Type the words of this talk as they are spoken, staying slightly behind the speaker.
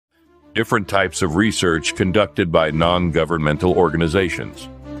Different types of research conducted by non-governmental organizations.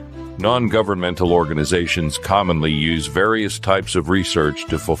 Non-governmental organizations commonly use various types of research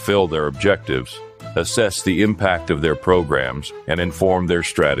to fulfill their objectives, assess the impact of their programs, and inform their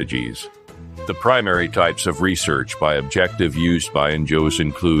strategies. The primary types of research by objective used by NGOs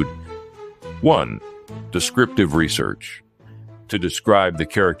include 1. Descriptive research. To describe the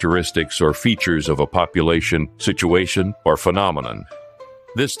characteristics or features of a population, situation, or phenomenon.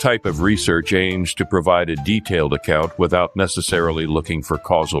 This type of research aims to provide a detailed account without necessarily looking for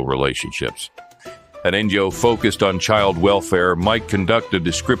causal relationships. An NGO focused on child welfare might conduct a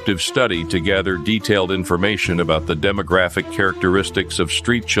descriptive study to gather detailed information about the demographic characteristics of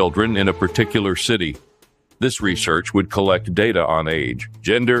street children in a particular city. This research would collect data on age,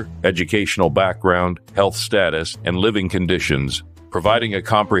 gender, educational background, health status, and living conditions, providing a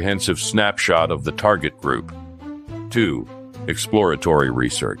comprehensive snapshot of the target group. 2. Exploratory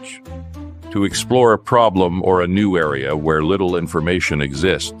research. To explore a problem or a new area where little information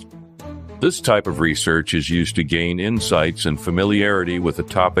exists. This type of research is used to gain insights and familiarity with a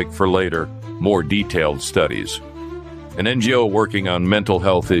topic for later, more detailed studies. An NGO working on mental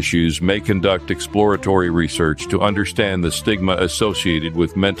health issues may conduct exploratory research to understand the stigma associated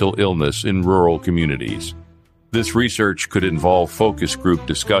with mental illness in rural communities. This research could involve focus group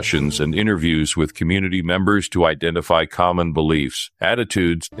discussions and interviews with community members to identify common beliefs,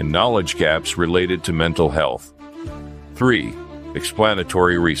 attitudes, and knowledge gaps related to mental health. 3.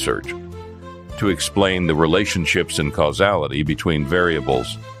 Explanatory research. To explain the relationships and causality between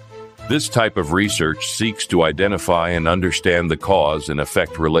variables. This type of research seeks to identify and understand the cause and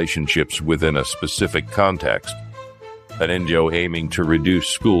effect relationships within a specific context. An NGO aiming to reduce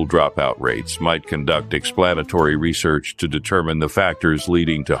school dropout rates might conduct explanatory research to determine the factors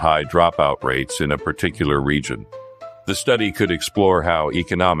leading to high dropout rates in a particular region. The study could explore how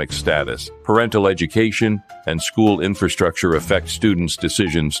economic status, parental education, and school infrastructure affect students'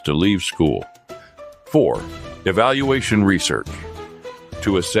 decisions to leave school. 4. Evaluation research.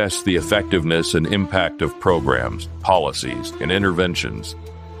 To assess the effectiveness and impact of programs, policies, and interventions.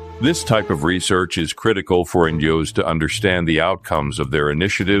 This type of research is critical for NGOs to understand the outcomes of their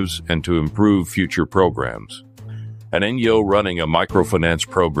initiatives and to improve future programs. An NGO running a microfinance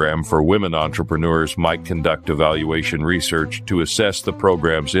program for women entrepreneurs might conduct evaluation research to assess the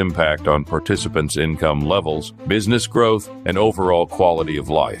program's impact on participants' income levels, business growth, and overall quality of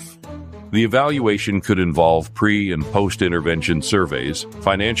life. The evaluation could involve pre- and post-intervention surveys,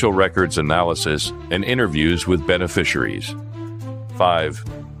 financial records analysis, and interviews with beneficiaries. 5.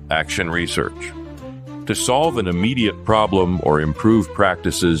 Action research. To solve an immediate problem or improve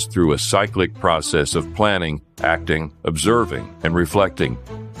practices through a cyclic process of planning, acting, observing, and reflecting.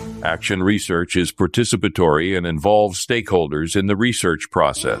 Action research is participatory and involves stakeholders in the research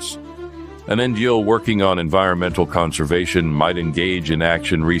process. An NGO working on environmental conservation might engage in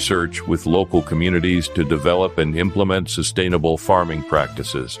action research with local communities to develop and implement sustainable farming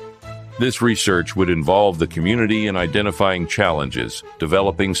practices. This research would involve the community in identifying challenges,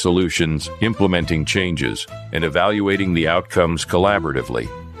 developing solutions, implementing changes, and evaluating the outcomes collaboratively.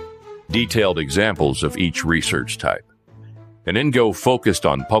 Detailed examples of each research type. An NGO focused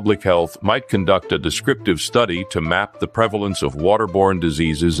on public health might conduct a descriptive study to map the prevalence of waterborne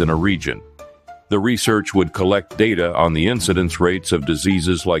diseases in a region. The research would collect data on the incidence rates of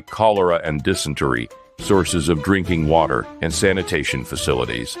diseases like cholera and dysentery, sources of drinking water, and sanitation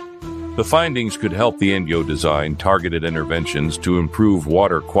facilities. The findings could help the NGO design targeted interventions to improve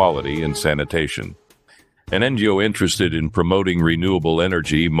water quality and sanitation. An NGO interested in promoting renewable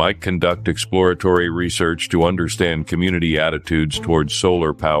energy might conduct exploratory research to understand community attitudes towards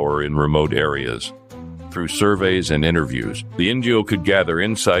solar power in remote areas. Through surveys and interviews, the NGO could gather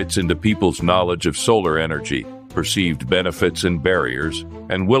insights into people's knowledge of solar energy, perceived benefits and barriers,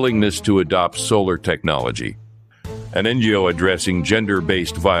 and willingness to adopt solar technology. An NGO addressing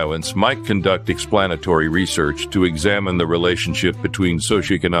gender-based violence might conduct explanatory research to examine the relationship between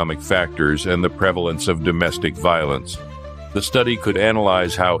socioeconomic factors and the prevalence of domestic violence. The study could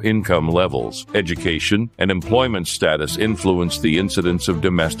analyze how income levels, education, and employment status influence the incidence of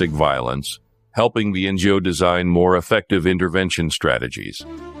domestic violence, helping the NGO design more effective intervention strategies.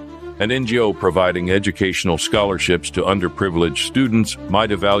 An NGO providing educational scholarships to underprivileged students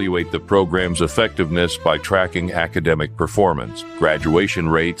might evaluate the program's effectiveness by tracking academic performance, graduation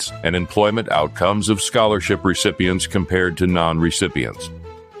rates, and employment outcomes of scholarship recipients compared to non-recipients.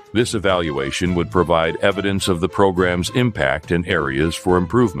 This evaluation would provide evidence of the program's impact and areas for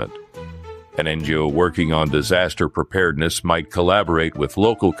improvement. An NGO working on disaster preparedness might collaborate with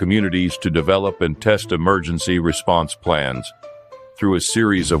local communities to develop and test emergency response plans. Through a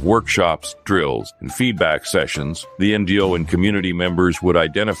series of workshops, drills, and feedback sessions, the NGO and community members would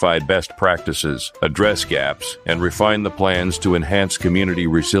identify best practices, address gaps, and refine the plans to enhance community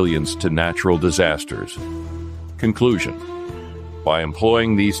resilience to natural disasters. Conclusion. By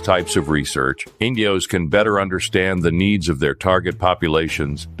employing these types of research, NGOs can better understand the needs of their target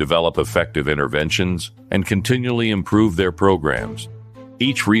populations, develop effective interventions, and continually improve their programs.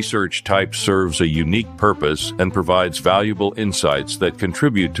 Each research type serves a unique purpose and provides valuable insights that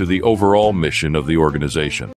contribute to the overall mission of the organization.